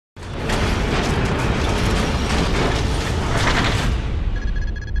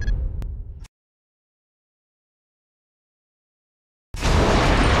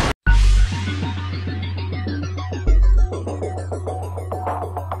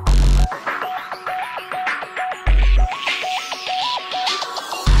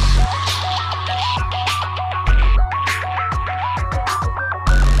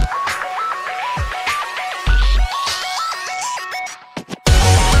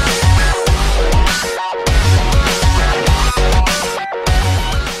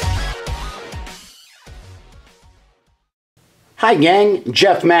Hi gang,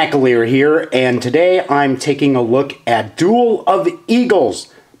 Jeff McAleer here, and today I'm taking a look at Duel of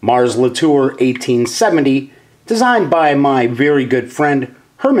Eagles, Mars Latour 1870, designed by my very good friend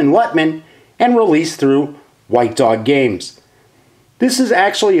Hermann Luttmann and released through White Dog Games. This is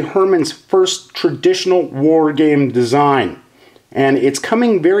actually Hermann's first traditional war game design, and it's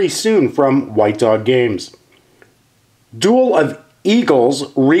coming very soon from White Dog Games. Duel of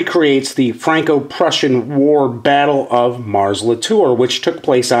Eagles recreates the Franco-Prussian War Battle of Mars Latour, which took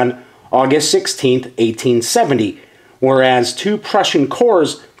place on August 16, 1870, whereas two Prussian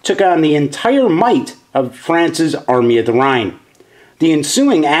corps took on the entire might of France's Army of the Rhine. The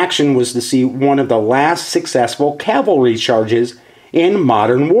ensuing action was to see one of the last successful cavalry charges in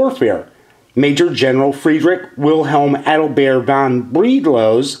modern warfare, Major General Friedrich Wilhelm Adalbert von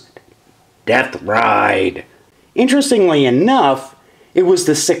Bredlow's Death Ride. Interestingly enough, it was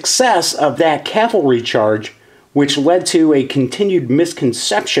the success of that cavalry charge which led to a continued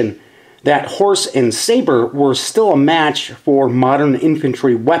misconception that horse and saber were still a match for modern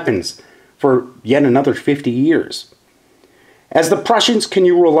infantry weapons for yet another 50 years. As the Prussians, can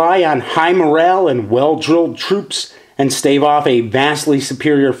you rely on high morale and well-drilled troops and stave off a vastly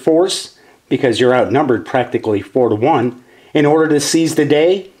superior force, because you're outnumbered practically 4-1, in order to seize the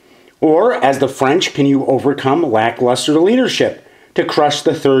day? Or, as the French, can you overcome lackluster leadership to crush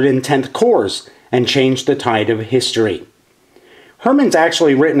the 3rd and 10th Corps and change the tide of history? Hermann's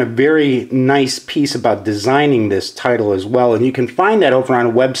actually written a very nice piece about designing this title as well, and you can find that over on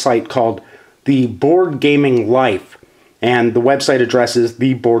a website called The Board Gaming Life, and the website address is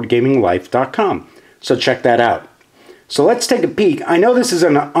theboardgaminglife.com, so check that out. So let's take a peek. I know this is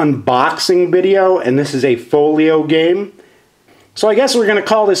an unboxing video, and this is a folio game, so I guess we're going to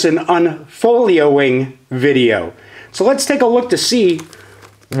call this an unfolioing video. So let's take a look to see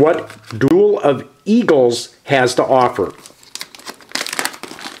what Duel of Eagles has to offer.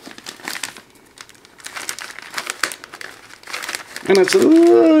 And it's a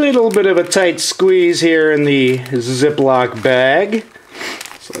little bit of a tight squeeze here in the Ziploc bag.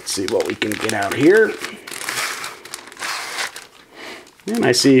 So let's see what we can get out here. And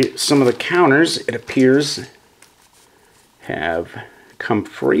I see some of the counters, it appears, have come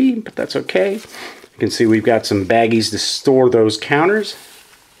free, but that's okay. You can see we've got some baggies to store those counters.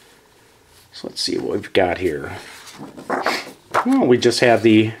 So let's see what we've got here. Well, we just have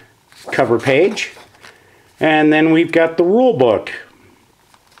the cover page, and then we've got the rule book,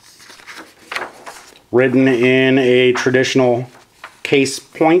 written in a traditional case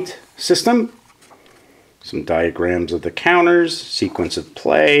point system. Some diagrams of the counters, sequence of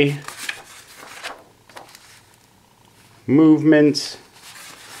play, movement,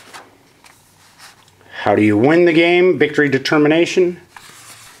 how do you win the game, victory determination,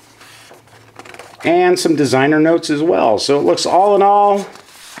 and some designer notes as well. So it looks all in all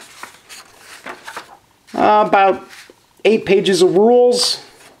about 8 pages of rules,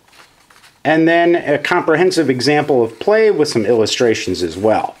 and then a comprehensive example of play with some illustrations as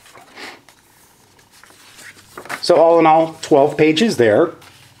well. So all in all, 12 pages there.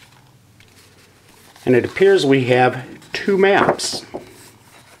 And it appears we have 2 maps.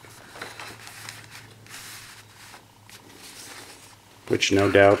 Which no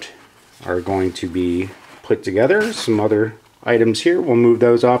doubt are going to be put together. Some other items here. We'll move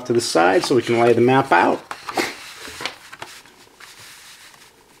those off to the side so we can lay the map out.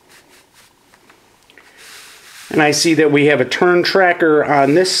 And I see that we have a turn tracker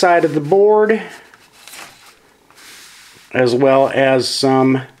on this side of the board, as well as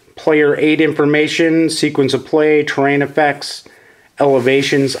some player aid information, sequence of play, terrain effects,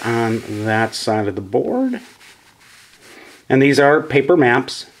 elevations on that side of the board. And these are paper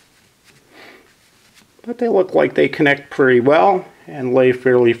maps, but they look like they connect pretty well and lay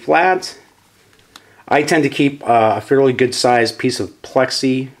fairly flat. I tend to keep a fairly good sized piece of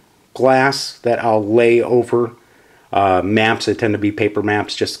plexiglass that I'll lay over maps that tend to be paper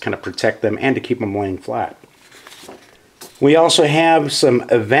maps, just to kind of protect them and to keep them laying flat. We also have some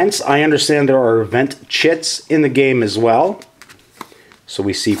events. I understand there are event chits in the game as well. So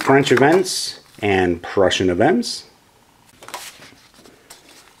we see French events and Prussian events.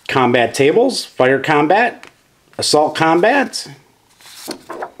 Combat tables, fire combat, assault combat.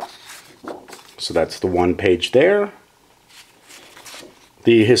 So that's the 1 page there.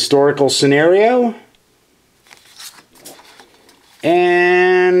 The historical scenario.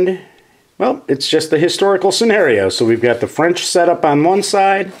 And, well, it's just the historical scenario. So we've got the French setup on one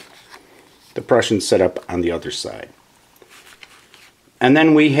side, the Prussian setup on the other side. And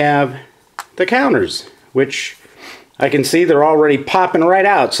then we have the counters, which I can see they're already popping right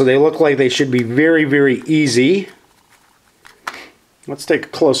out, so they look like they should be very, very easy. Let's take a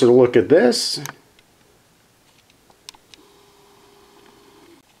closer look at this.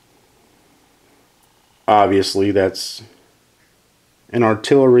 Obviously, that's an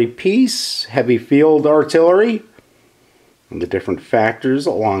artillery piece, heavy field artillery, and the different factors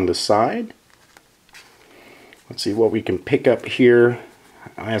along the side. Let's see what we can pick up here.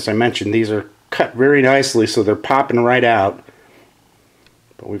 As I mentioned, these are cut very nicely, so they're popping right out.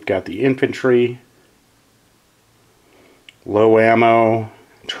 But we've got the infantry, low ammo,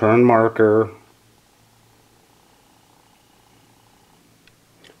 turn marker,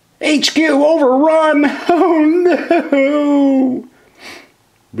 HQ overrun! Oh no!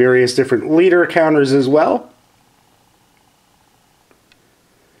 Various different leader counters as well.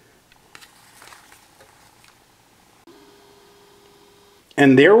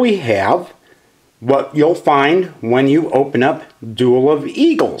 And there we have what you'll find when you open up Duel of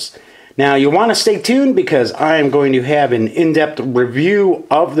Eagles. Now you want to stay tuned because I am going to have an in-depth review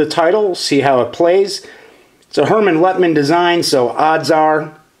of the title, see how it plays. It's a Hermann Luttmann design, so odds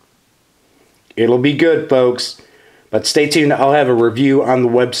are it'll be good, folks. But stay tuned, I'll have a review on the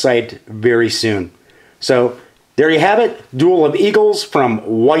website very soon. So there you have it, Duel of Eagles from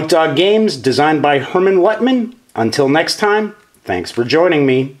White Dog Games, designed by Hermann Luttmann. Until next time, thanks for joining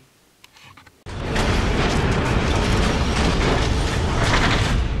me.